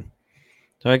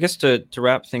 So I guess to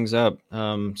wrap things up,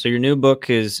 so your new book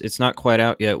it's not quite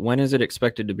out yet. When is it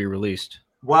expected to be released?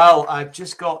 Well, I've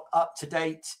just got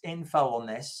up-to-date info on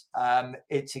this.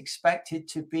 It's expected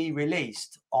to be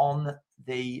released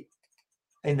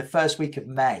in the first week of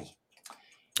May.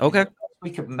 Okay. In the first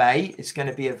week of May, it's going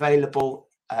to be available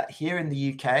here in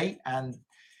the UK, and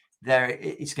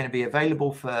it's going to be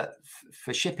available for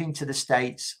shipping to the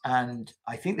States. And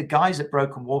I think the guys at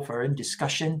Broken Warfare are in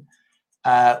discussion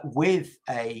with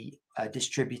a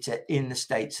distributor in the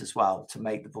States as well to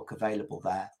make the book available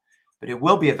there. But it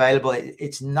will be available.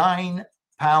 It's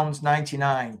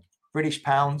 £9.99 British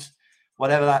pounds,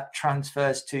 whatever that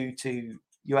transfers to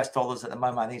US dollars at the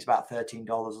moment. I think it's about $13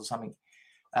 or something.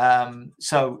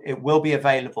 So it will be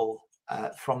available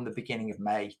from the beginning of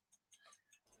May.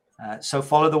 So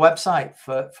follow the website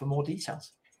for more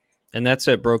details. And that's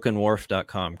at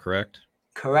brokenwharf.com, correct?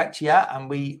 Correct, yeah. And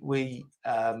we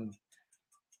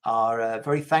are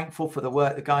very thankful for the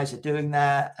work the guys are doing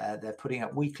there. They're putting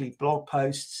up weekly blog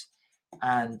posts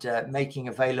and making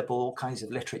available all kinds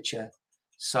of literature.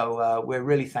 So we're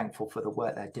really thankful for the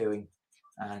work they're doing,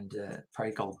 and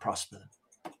pray God prosper them.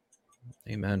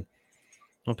 Amen.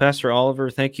 Well, Pastor Oliver,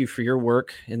 thank you for your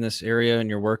work in this area and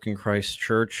your work in Christ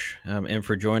Church, and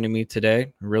for joining me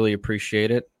today. I really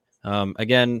appreciate it.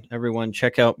 Again, everyone,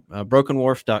 check out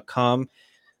brokenwharf.com.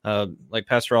 Like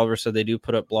Pastor Oliver said, they do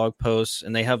put up blog posts,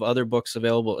 and they have other books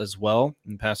available as well.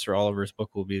 And Pastor Oliver's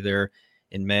book will be there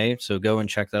in May. So go and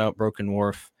check that out,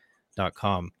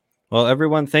 brokenwharf.com. Well,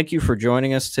 everyone, thank you for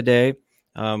joining us today.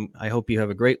 I hope you have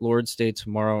a great Lord's Day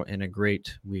tomorrow and a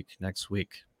great week next week.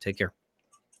 Take care.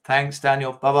 Thanks,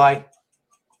 Daniel. Bye-bye.